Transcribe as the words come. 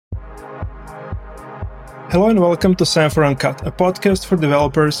Hello and welcome to Sanfor Uncut, a podcast for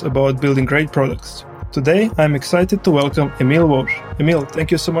developers about building great products. Today, I'm excited to welcome Emil Woj. Emil,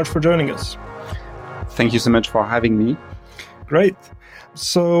 thank you so much for joining us. Thank you so much for having me. Great.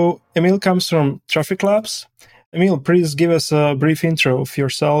 So, Emil comes from Traffic Labs. Emil, please give us a brief intro of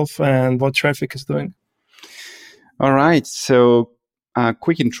yourself and what Traffic is doing. All right. So,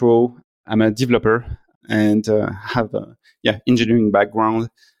 quick intro. I'm a developer and have a engineering background.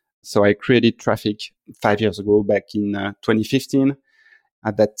 So I created Traffic 5 years ago, back in 2015.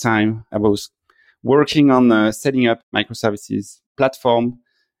 At that time, I was working on setting up microservices platform.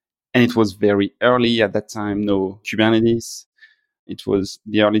 And it was very early at that time, no Kubernetes. It was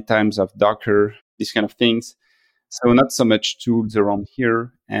the early times of Docker, these kind of things. So not so much tools around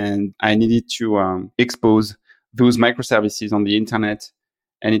here. And I needed to expose those microservices on the internet.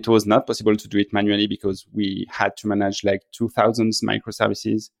 And it was not possible to do it manually because we had to manage like 2,000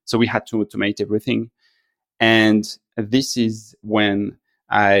 microservices. So we had to automate everything. And this is when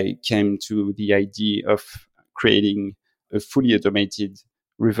I came to the idea of creating a fully automated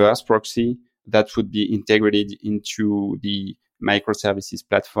reverse proxy that would be integrated into the microservices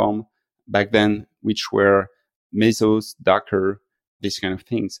platform back then, which were Mesos, Docker, these kind of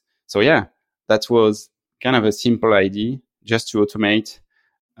things. So yeah, that was kind of a simple idea just to automate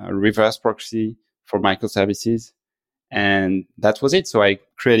a reverse proxy for microservices. And that was it. So I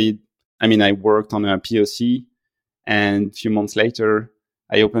worked on a POC, and a few months later,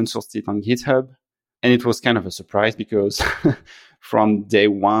 I open sourced it on GitHub. And it was kind of a surprise because from day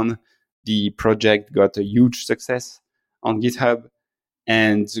one, the project got a huge success on GitHub,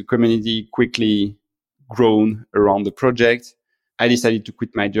 and the community quickly grown around the project. I decided to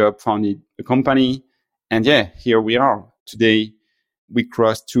quit my job, founded a company, and here we are. Today, we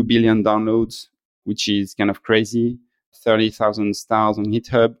crossed 2 billion downloads, which is kind of crazy, 30,000 stars on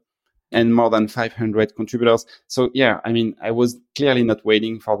GitHub, and more than 500 contributors. So I was clearly not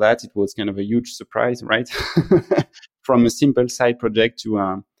waiting for that. It was kind of a huge surprise, right? From a simple side project to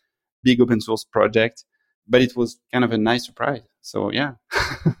a big open source project. But it was kind of a nice surprise. So yeah.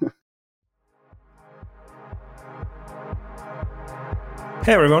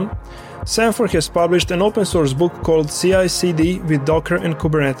 Hey everyone. Sanfor has published an open source book called CI/CD with Docker and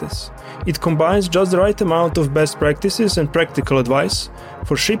Kubernetes. It combines just the right amount of best practices and practical advice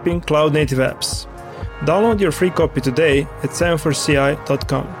for shipping cloud-native apps. Download your free copy today at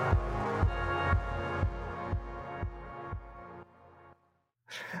sanforci.com.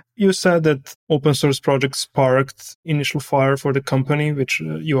 You said that open source projects sparked initial fire for the company, which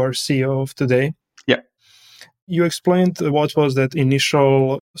you are CEO of today. Yeah. You explained what was that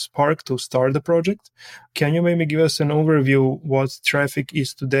initial spark to start the project. Can you maybe give us an overview what Traffic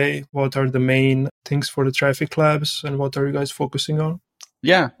is today? What are the main things for the Traffic Labs and what are you guys focusing on?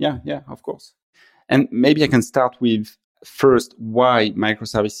 Yeah, of course. And maybe I can start with first why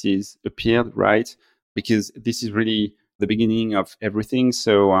microservices appeared, right? Because this is really the beginning of everything.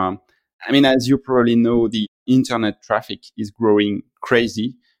 So, as you probably know, the internet traffic is growing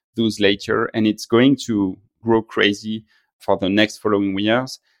crazy those later, and it's going to grow crazy for the next following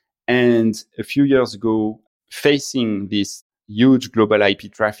years. And a few years ago, facing this huge global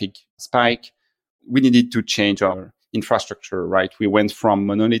IP traffic spike, we needed to change our infrastructure, right? We went from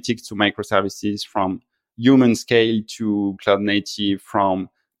monolithic to microservices, from human scale to cloud native, from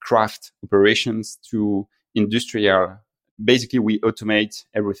craft operations to industrial. Basically, we automate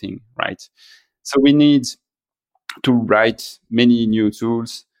everything, right? So we need to write many new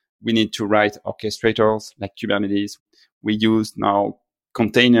tools. We need to write orchestrators like Kubernetes. We use now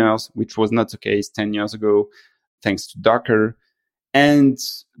containers, which was not the case 10 years ago, thanks to Docker. And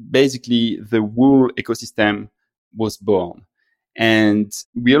basically, the whole ecosystem was born. And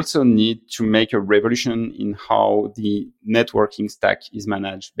we also need to make a revolution in how the networking stack is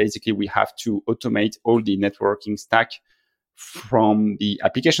managed. Basically, we have to automate all the networking stack from the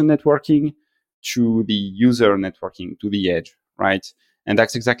application networking to the user networking, to the edge, right? And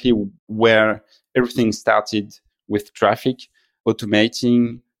that's exactly where everything started with Traffic,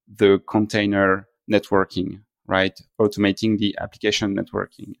 automating the container networking, right? Automating the application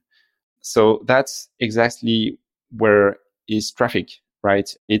networking. So that's exactly where is Traffic,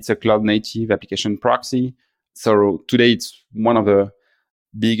 right? It's a cloud native application proxy. So today it's one of the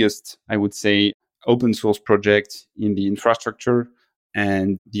biggest, I would say, open source projects in the infrastructure.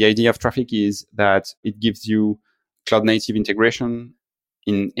 And the idea of Traffic is that it gives you cloud native integration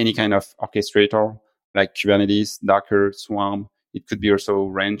in any kind of orchestrator like Kubernetes, Docker, Swarm. It could be also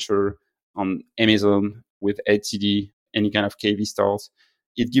Rancher on Amazon with etcd, any kind of KV stores.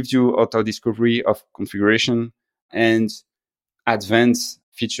 It gives you auto discovery of configuration and advanced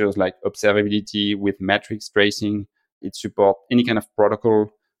features like observability with metrics tracing. It supports any kind of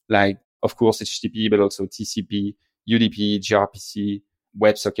protocol, like, of course, HTTP, but also TCP, UDP, gRPC,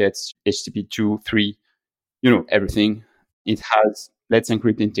 WebSockets, HTTP 2, 3, everything. It has Let's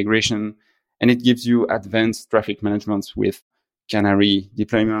Encrypt integration, and it gives you advanced traffic management with Canary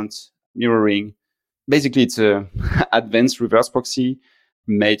deployment, mirroring. Basically, it's a advanced reverse proxy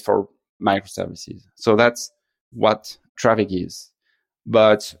made for microservices. So that's what Traefik is.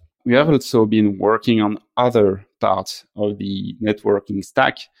 But we have also been working on other parts of the networking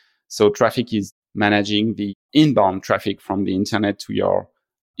stack. So Traefik is managing the inbound traffic from the internet to your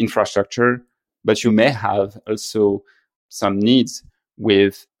infrastructure, but you may have also some needs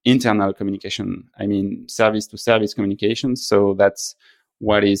with internal communication. I mean, service to service communication. So that's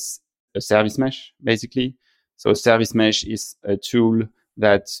what is a service mesh, basically. So service mesh is a tool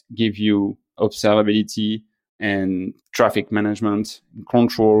that gives you observability and traffic management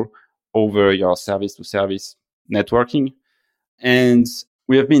control over your service to service networking. And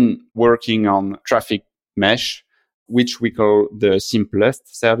we have been working on Traefik mesh, which we call the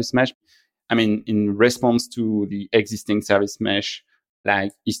simplest service mesh. I mean, in response to the existing service mesh,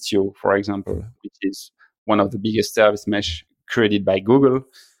 like Istio, for example, which is one of the biggest service mesh created by Google.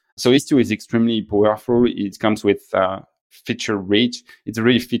 So Istio is extremely powerful. It comes with feature rich. It's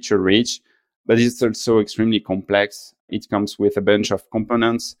really feature rich, but it's also extremely complex. It comes with a bunch of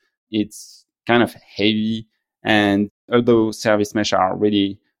components. It's kind of heavy. And although service mesh are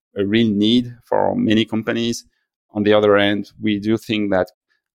really a real need for many companies, on the other hand, we do think that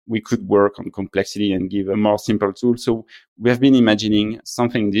we could work on complexity and give a more simple tool. So we have been imagining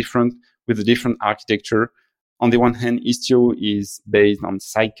something different with a different architecture. On the one hand, Istio is based on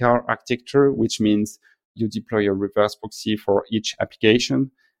sidecar architecture, which means you deploy a reverse proxy for each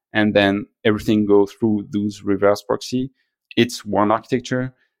application, and then everything goes through those reverse proxy. It's one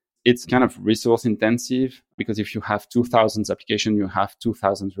architecture. It's kind of resource intensive because if you have 2,000 applications, you have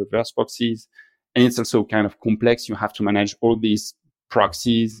 2,000 reverse proxies. And it's also kind of complex. You have to manage all these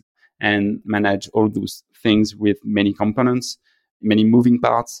proxies and manage all those things with many components, many moving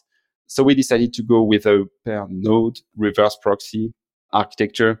parts. So we decided to go with a per node reverse proxy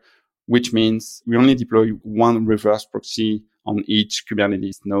architecture, which means we only deploy one reverse proxy on each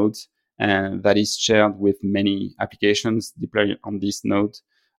Kubernetes node, and that is shared with many applications deployed on this node,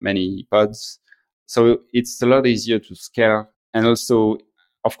 many pods. So it's a lot easier to scale. And also,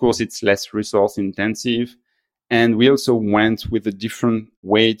 of course, it's less resource intensive. And we also went with a different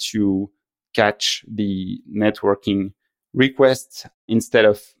way to catch the networking requests. Instead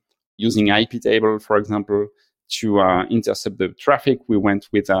of using IP table, for example, to intercept the traffic, we went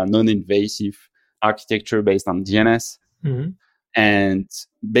with a non-invasive architecture based on DNS. Mm-hmm. And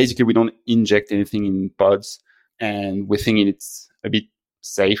basically, we don't inject anything in pods. And we think it's a bit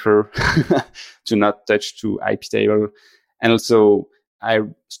safer to not touch to IP table. And also, I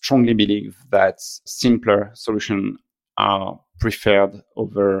strongly believe that simpler solutions are preferred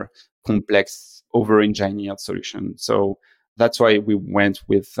over complex, over-engineered solutions. So that's why we went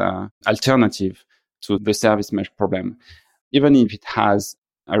with alternative to the service mesh problem. Even if it has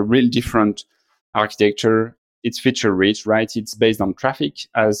a real different architecture, it's feature rich, right? It's based on Traefik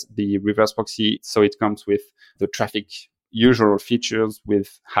as the reverse proxy. So it comes with the Traefik usual features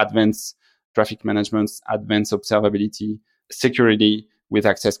with advanced traffic management, advanced observability, security with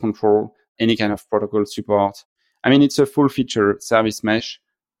access control, any kind of protocol support. I mean, it's a full feature service mesh,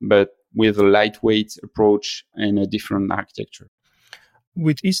 but with a lightweight approach and a different architecture.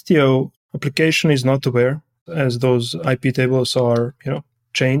 With Istio, application is not aware as those IP tables are,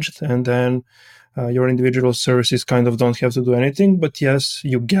 changed, and then your individual services kind of don't have to do anything. But yes,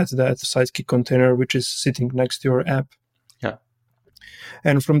 you get that Sidekick container, which is sitting next to your app. Yeah.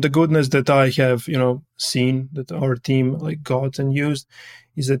 And from the goodness that I have, seen that our team got and used,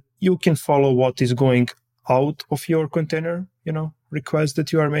 is that you can follow what is going out of your container, requests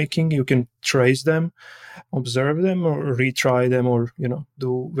that you are making. You can trace them, observe them, or retry them, or,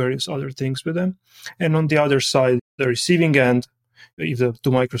 do various other things with them. And on the other side, the receiving end, if the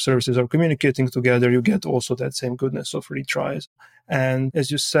two microservices are communicating together, you get also that same goodness of retries. And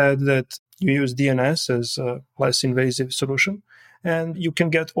as you said, that you use DNS as a less invasive solution, and you can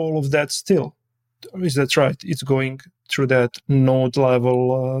get all of that still. Is that right? It's going through that node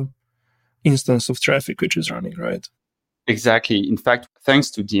level instance of traffic which is running, right? Exactly. In fact,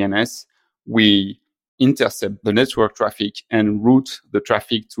 thanks to DNS, we intercept the network traffic and route the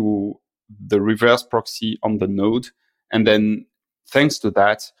traffic to the reverse proxy on the node. And then thanks to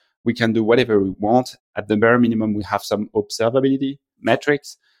that, we can do whatever we want. At the bare minimum, we have some observability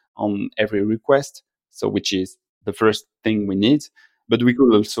metrics on every request, so which is the first thing we need. But we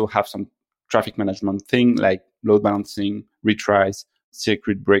could also have some traffic management thing like load balancing, retries,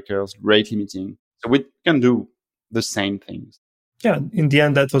 circuit breakers, rate limiting. So we can do the same things. Yeah, in the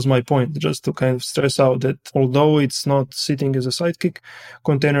end, that was my point, just to kind of stress out that although it's not sitting as a sidekick,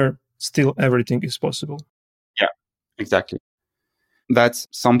 container, still everything is possible. Yeah, exactly. That's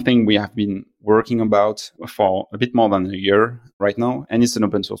something we have been working about for a bit more than a year right now. And it's an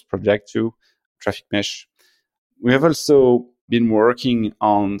open source project too, Traffic Mesh. We have also been working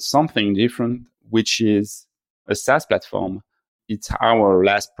on something different, which is a SaaS platform. It's our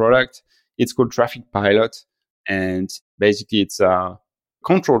last product. It's called Traffic Pilot. And basically it's a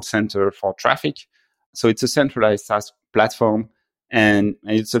control center for traffic. So it's a centralized SaaS platform. And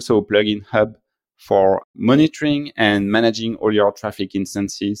it's also a plugin hub for monitoring and managing all your traffic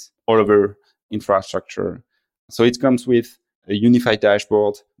instances all over infrastructure. So it comes with a unified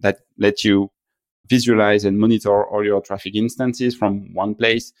dashboard that lets you visualize and monitor all your traffic instances from one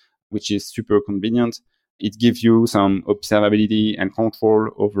place, which is super convenient. It gives you some observability and control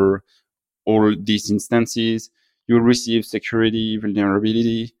over all these instances. You'll receive security,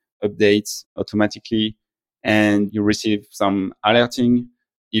 vulnerability updates automatically, and you receive some alerting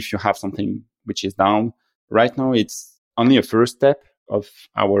if you have something which is down. Right now, it's only a first step of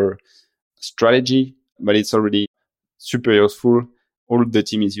our strategy, but it's already super useful. All the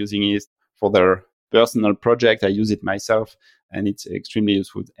team is using it for their personal project. I use it myself, and it's extremely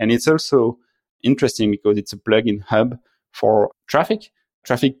useful. And it's also interesting because it's a plugin hub for traffic.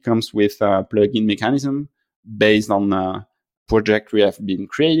 Traffic comes with a plugin mechanism based on a project we have been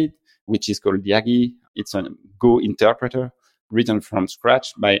created, which is called Yagi. It's a Go interpreter written from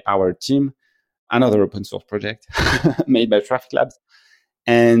scratch by our team, another open source project made by Traffic Labs.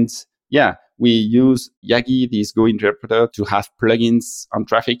 And yeah, we use Yagi, this Go interpreter, to have plugins on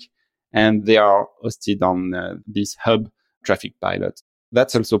traffic, and they are hosted on this hub, Traffic Pilot.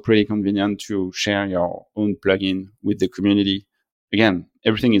 That's also pretty convenient to share your own plugin with the community. Again,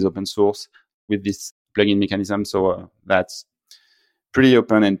 everything is open source with this plugin mechanism, so that's pretty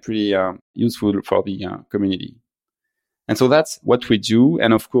open and pretty useful for the community. And so that's what we do.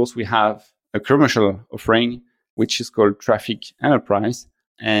 And of course, we have a commercial offering, which is called Traffic Enterprise.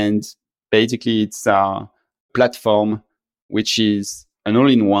 And basically, it's a platform which is an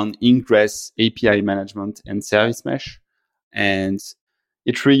all-in-one Ingress API management and service mesh. And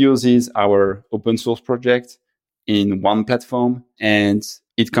it reuses our open source project in one platform. And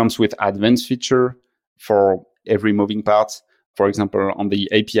it comes with advanced feature for every moving part. For example, on the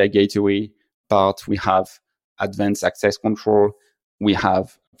API gateway part, we have advanced access control. We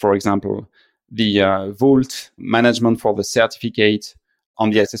have, for example, the Vault management for the certificate. On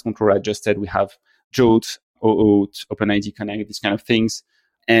the access control I just said, we have JWT, OAuth, OpenID Connect, these kind of things.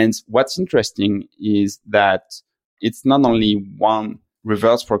 And what's interesting is that it's not only one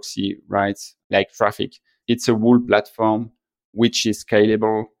reverse proxy, right? Like traffic. It's a whole platform which is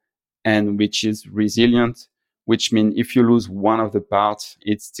scalable and which is resilient, which means if you lose one of the parts,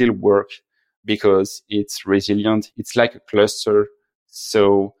 it still works because it's resilient. It's like a cluster.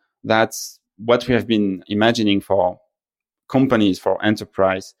 So that's what we have been imagining for companies, for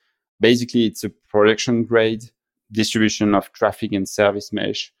enterprise. Basically, it's a production grade distribution of traffic and service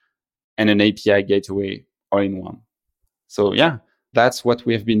mesh and an API gateway all in one. So yeah, that's what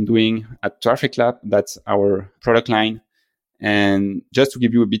we have been doing at Traffic Lab. That's our product line. And just to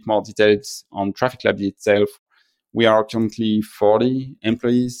give you a bit more details on Traffic Lab itself, we are currently 40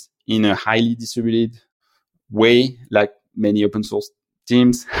 employees in a highly distributed way, like many open source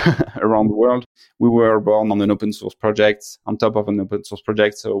teams around the world. We were born on an open source project, on top of an open source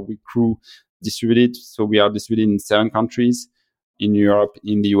project. So we grew distributed. So we are distributed in 7 countries, in Europe,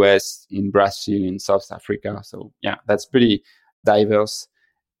 in the US, in Brazil, in South Africa. So yeah, that's pretty diverse.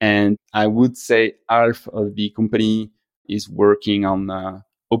 And I would say half of the company is working on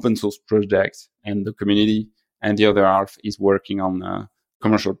open source projects and the community, and the other half is working on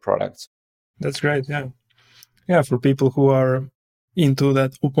commercial products. That's great. Yeah. Yeah. For people who are into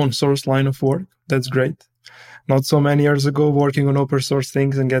that open source line of work, that's great. Not so many years ago, working on open source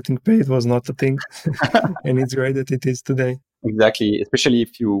things and getting paid was not a thing. And it's great that it is today. Exactly. Especially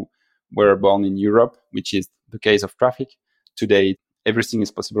if you were born in Europe, which is the case of Traffic. Today, everything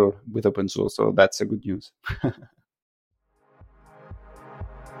is possible with open source. So that's a good news.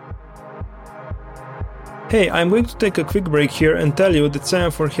 Hey, I'm going to take a quick break here and tell you that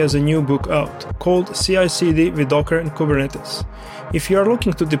Semaphore has a new book out called CI/CD with Docker and Kubernetes. If you are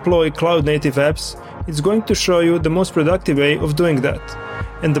looking to deploy cloud-native apps, it's going to show you the most productive way of doing that.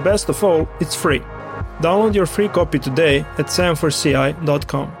 And the best of all, it's free. Download your free copy today at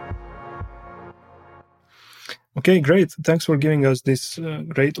semaphoreCI.com. Okay, great. Thanks for giving us this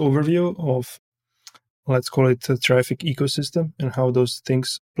great overview of, let's call it, the traffic ecosystem and how those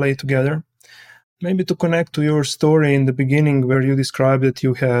things play together. Maybe to connect to your story in the beginning where you described that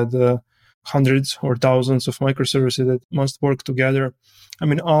you had hundreds or thousands of microservices that must work together. I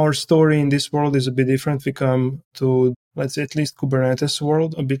mean, our story in this world is a bit different. We come to, let's say, at least Kubernetes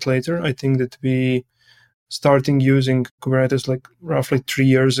world a bit later. I think that we starting using Kubernetes like roughly 3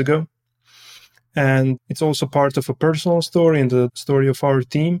 years ago. And it's also part of a personal story and the story of our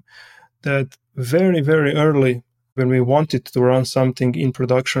team that very, very early, when we wanted to run something in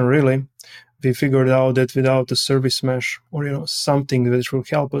production, really, we figured out that without a service mesh or something that will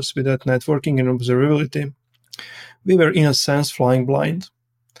help us with that networking and observability, we were in a sense flying blind.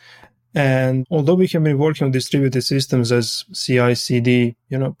 And although we have been working on distributed systems as CI/CD,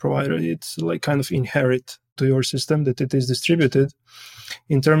 provider, it's like kind of inherent to your system that it is distributed.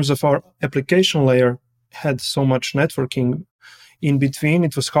 In terms of our application layer, had so much networking in between,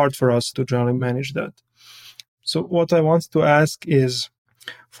 it was hard for us to generally manage that. So what I want to ask is,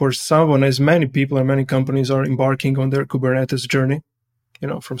 for someone, as many people and many companies are embarking on their Kubernetes journey,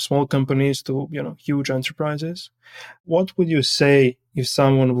 from small companies to, huge enterprises, what would you say if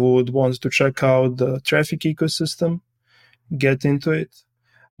someone would want to check out the traffic ecosystem, get into it?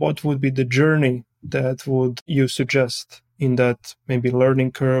 What would be the journey that would you suggest in that maybe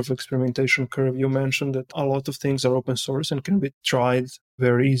learning curve, experimentation curve? You mentioned that a lot of things are open source and can be tried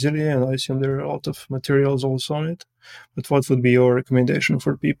very easily, and I assume there are a lot of materials also on it. But what would be your recommendation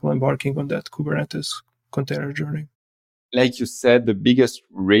for people embarking on that Kubernetes container journey? Like you said, the biggest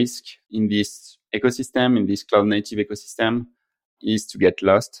risk in this ecosystem, in this cloud native ecosystem, is to get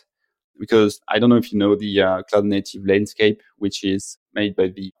lost. Because I don't know if you know the cloud native landscape, which is made by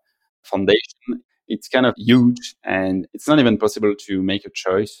the foundation. It's kind of huge and it's not even possible to make a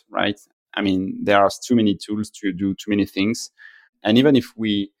choice, right? I mean, there are too many tools to do too many things. And even if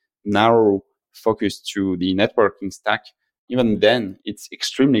we narrow focus to the networking stack, even then it's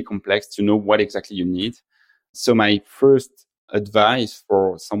extremely complex to know what exactly you need. So my first advice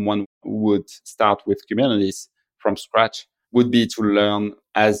for someone who would start with Kubernetes from scratch would be to learn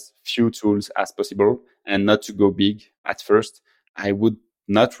as few tools as possible and not to go big at first. I would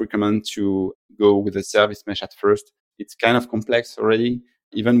not recommend to go with a service mesh at first. It's kind of complex already.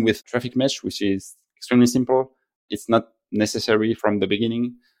 Even with traffic mesh, which is extremely simple, it's not necessary from the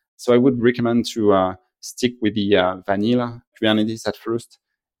beginning. So I would recommend to stick with the vanilla Kubernetes at first.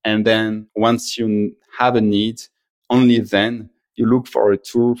 And then once you have a need, only then you look for a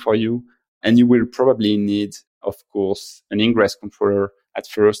tool for you. And you will probably need, of course, an ingress controller at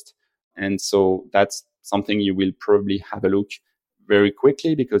first. And so that's something you will probably have a look very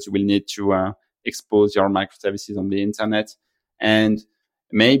quickly because you will need to expose your microservices on the internet. And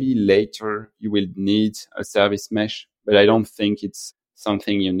maybe later you will need a service mesh, but I don't think it's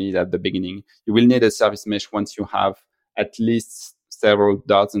something you need at the beginning. You will need a service mesh once you have at least several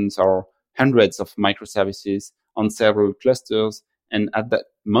dozens or hundreds of microservices on several clusters. And at that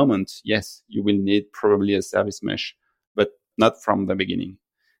moment, yes, you will need probably a service mesh, but not from the beginning.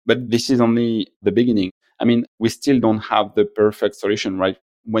 But this is only the beginning. I mean, we still don't have the perfect solution, right?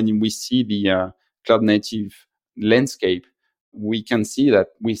 When we see the cloud native landscape, we can see that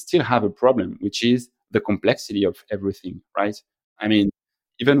we still have a problem, which is the complexity of everything, right? I mean,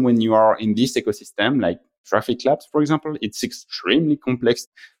 even when you are in this ecosystem, like Traffic Labs, for example, it's extremely complex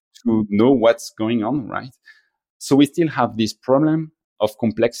to know what's going on, right? So we still have this problem of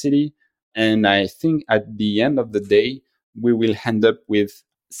complexity. And I think at the end of the day, we will end up with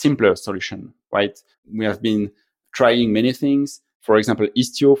simpler solution, right? We have been trying many things. For example,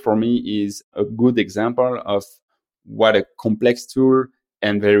 Istio for me is a good example of what a complex tool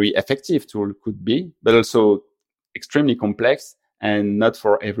and very effective tool could be, but also extremely complex and not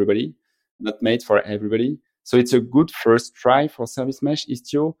for everybody, not made for everybody. So it's a good first try for Service Mesh,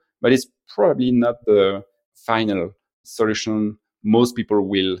 Istio, but it's probably not the final solution most people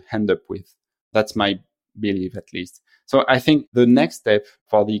will end up with. That's my belief, at least. So I think the next step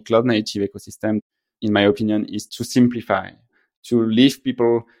for the cloud native ecosystem, in my opinion, is to simplify, to leave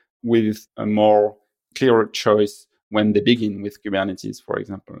people with a more clearer choice when they begin with Kubernetes, for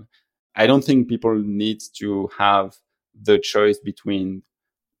example. I don't think people need to have the choice between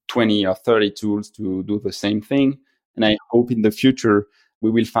 20 or 30 tools to do the same thing. And I hope in the future we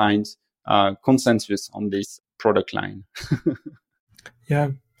will find consensus on this product line.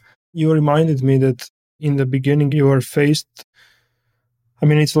 Yeah. You reminded me that in the beginning you are faced, I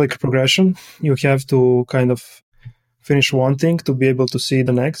mean, it's like a progression. You have to kind of finish one thing to be able to see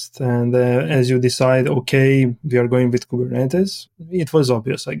the next. And as you decide, okay, we are going with Kubernetes, it was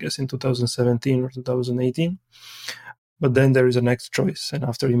obvious, I guess, in 2017 or 2018. But then there is a next choice. And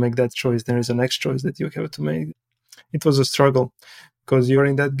after you make that choice, there is a next choice that you have to make. It was a struggle because you're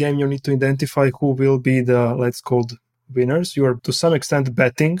in that game. You need to identify who will be the, let's call it, winners. You are to some extent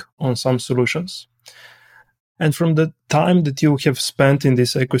betting on some solutions. And from the time that you have spent in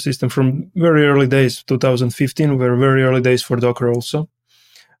this ecosystem, from very early days, 2015 were very early days for Docker also,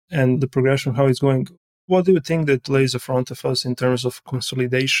 and the progression, how it's going, what do you think that lays in front of us in terms of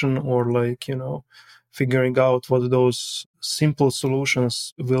consolidation or figuring out what those simple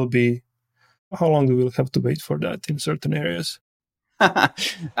solutions will be? How long do we have to wait for that in certain areas?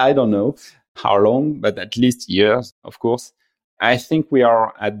 I don't know how long, but at least years, of course. I think we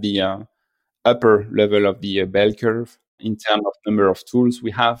are at the upper level of the bell curve in terms of number of tools we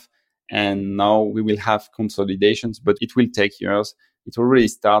have. And now we will have consolidations, but it will take years. It already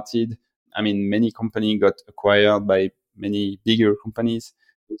started. I mean, many companies got acquired by many bigger companies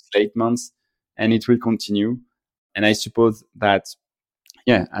in late months, and it will continue. And I suppose that,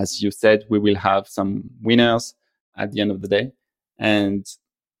 yeah, as you said, we will have some winners at the end of the day. And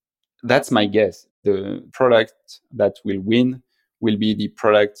that's my guess. The product that will win will be the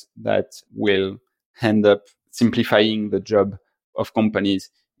product that will end up simplifying the job of companies.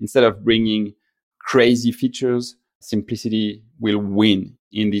 Instead of bringing crazy features, simplicity will win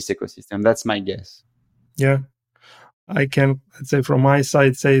in this ecosystem. That's my guess. Yeah, I can, let's say, from my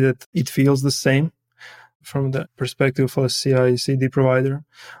side, say that it feels the same from the perspective of a CI/CD provider.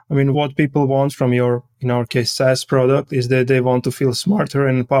 I mean, what people want from your, in our case, SaaS product is that they want to feel smarter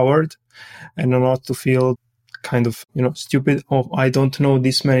and empowered and not to feel kind of, stupid. Oh, I don't know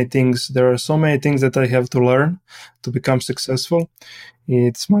this many things. There are so many things that I have to learn to become successful.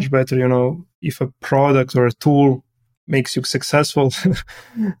 It's much better, if a product or a tool makes you successful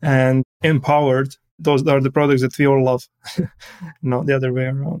and empowered. Those are the products that we all love, not the other way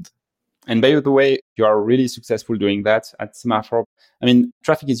around. And by the way, you are really successful doing that at Semaphore. I mean,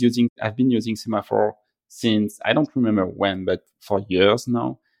 I've been using Semaphore since, I don't remember when, but for years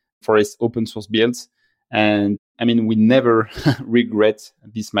now, for its open source builds. And I mean, we never regret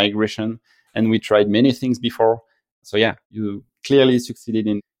this migration, and we tried many things before. So yeah, you clearly succeeded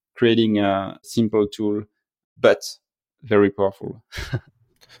in creating a simple tool, but very powerful.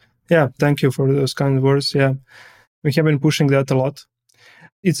 Yeah, thank you for those kind of words. Yeah, we have been pushing that a lot.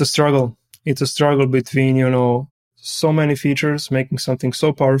 It's a struggle. It's a struggle between, so many features, making something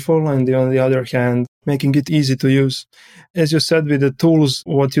so powerful, and on the other hand, making it easy to use. As you said, with the tools,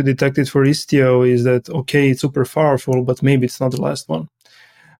 what you detected for Istio is that, okay, it's super powerful, but maybe it's not the last one.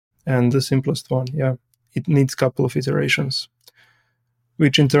 And the simplest one, yeah, it needs a couple of iterations,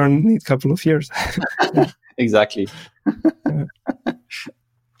 which in turn need a couple of years. Exactly.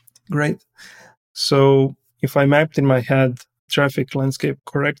 Great. So if I mapped in my head traffic landscape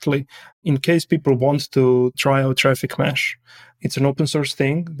correctly, in case people want to try out Traffic Mesh, it's an open source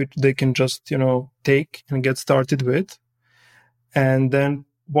thing which they can just, take and get started with. And then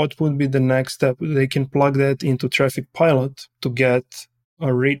what would be the next step? They can plug that into Traffic Pilot to get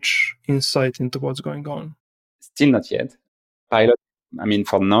a rich insight into what's going on. Still not yet. Pilot, I mean,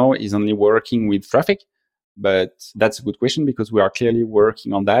 for now, is only working with traffic, but that's a good question because we are clearly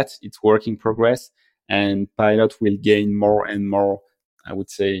working on that. It's work in progress. And Pilot will gain more and more, I would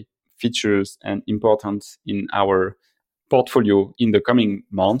say, features and importance in our portfolio in the coming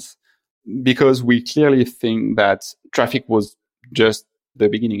months, because we clearly think that traffic was just the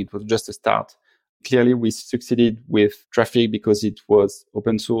beginning. It was just a start. Clearly, we succeeded with traffic because it was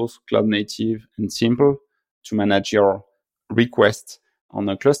open source, cloud native, and simple to manage your requests on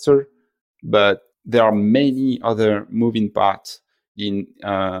a cluster. But there are many other moving parts in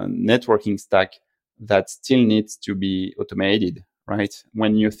networking stack that still needs to be automated, right?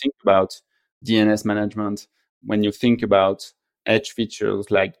 When you think about DNS management, when you think about edge features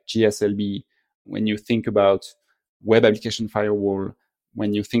like GSLB, when you think about web application firewall,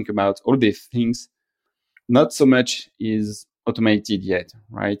 when you think about all these things, not so much is automated yet,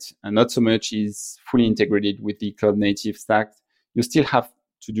 right? And not so much is fully integrated with the cloud native stack. You still have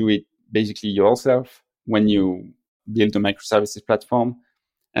to do it basically yourself when you build a microservices platform.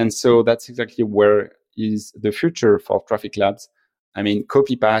 And so that's exactly where is the future for Traffic Labs. I mean,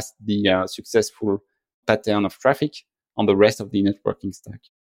 copy paste the successful pattern of traffic on the rest of the networking stack.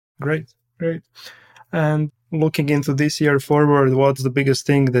 Great. And looking into this year forward, what's the biggest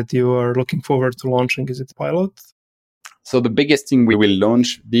thing that you are looking forward to launching? Is it Pilot? So the biggest thing we will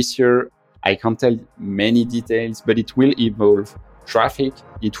launch this year, I can't tell many details, but it will involve traffic,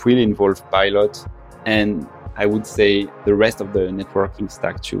 it will involve Pilot, and I would say, the rest of the networking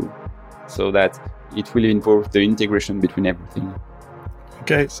stack too, so that it will involve the integration between everything.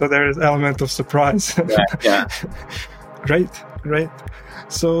 Okay, so there is element of surprise. Yeah. Great.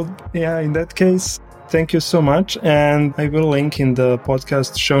 So yeah, in that case, thank you so much. And I will link in the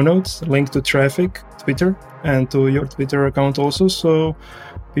podcast show notes, link to Traffic Twitter and to your Twitter account also. So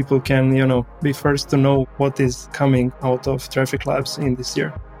people can, be first to know what is coming out of Traffic Labs in this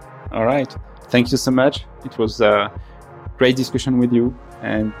year. All right. Thank you so much. It was a great discussion with you.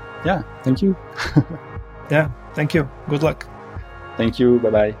 And yeah, thank you. Yeah, thank you. Good luck. Thank you.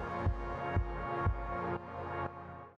 Bye-bye.